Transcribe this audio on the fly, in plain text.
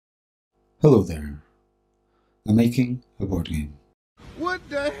Hello there. I'm making a board game. What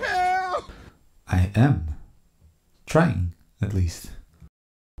the hell? I am. Trying, at least.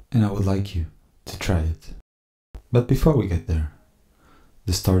 And I would like you to try it. But before we get there,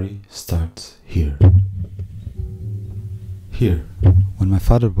 the story starts here. Here, when my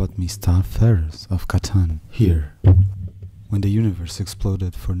father bought me Starfarers of Catan. Here, when the universe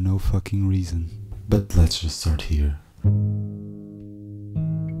exploded for no fucking reason. But let's just start here.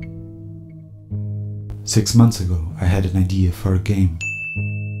 6 months ago, I had an idea for a game.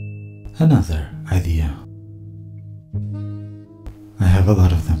 Another idea. I have a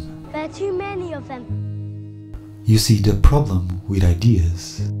lot of them. There are too many of them. You see, the problem with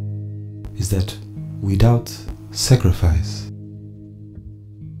ideas is that without sacrifice,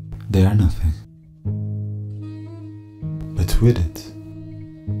 they are nothing. But with it,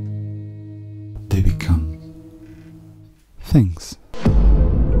 they become things.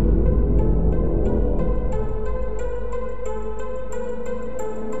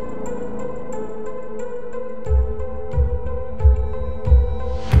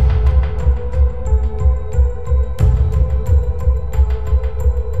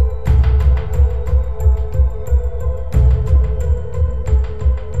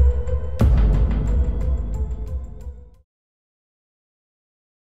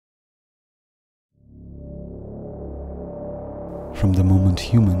 From the moment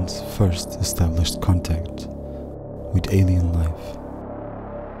humans first established contact with alien life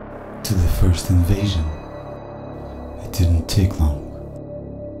to the first invasion, it didn't take long.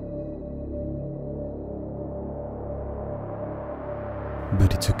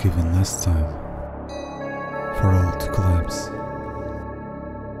 But it took even less time for all to collapse.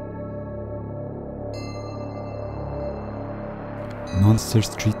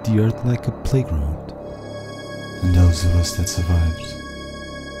 Monsters treat the earth like a playground. And those of us that survived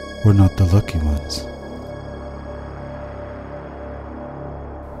were not the lucky ones.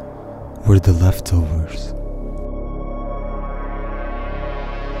 We're the leftovers.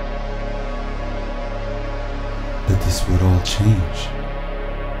 But this would all change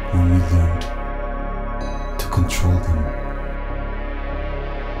when we learned to control them.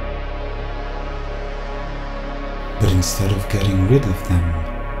 But instead of getting rid of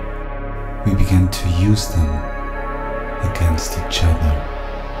them, we began to use them against each other.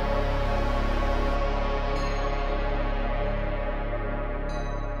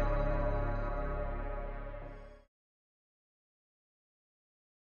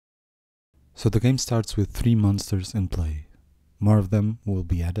 So the game starts with 3 monsters in play. More of them will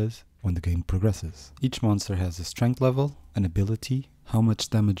be added when the game progresses. Each monster has a strength level, an ability, how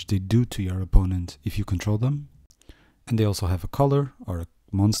much damage they do to your opponent if you control them, and they also have a color or a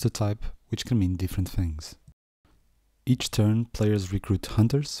monster type, which can mean different things. Each turn, players recruit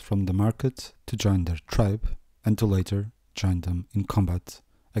hunters from the market to join their tribe and to later join them in combat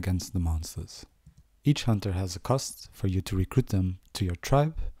against the monsters. Each hunter has a cost for you to recruit them to your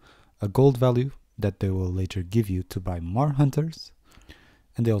tribe, a gold value that they will later give you to buy more hunters,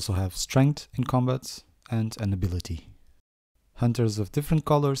 and they also have strength in combat and an ability. Hunters of different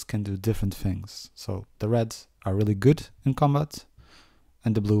colors can do different things, so the reds are really good in combat,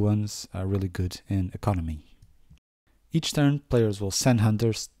 and the blue ones are really good in economy. Each turn, players will send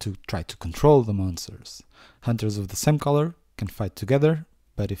hunters to try to control the monsters. Hunters of the same color can fight together,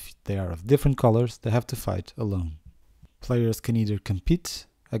 but if they are of different colors, they have to fight alone. Players can either compete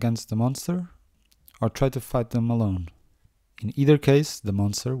against the monster or try to fight them alone. In either case, the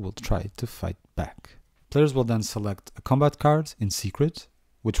monster will try to fight back. Players will then select a combat card in secret,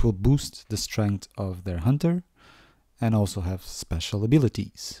 which will boost the strength of their hunter and also have special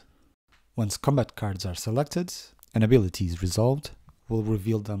abilities. Once combat cards are selected, an ability is resolved, we'll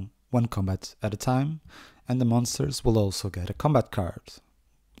reveal them one combat at a time, and the monsters will also get a combat card.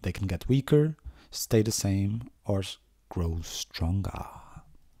 They can get weaker, stay the same, or grow stronger.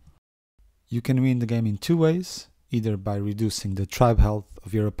 You can win the game in 2 ways, either by reducing the tribe health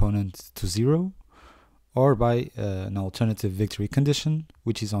of your opponent to 0, or by an alternative victory condition,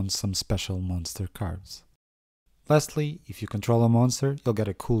 which is on some special monster cards. Lastly, if you control a monster, you'll get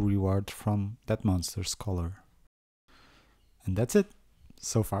a cool reward from that monster's color. And that's it,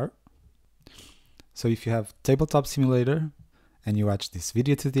 so far. So if you have Tabletop Simulator, and you watch this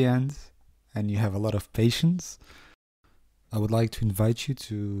video to the end, and you have a lot of patience, I would like to invite you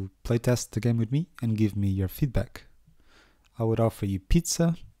to playtest the game with me and give me your feedback. I would offer you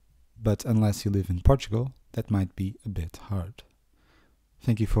pizza, but unless you live in Portugal, that might be a bit hard.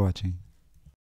 Thank you for watching.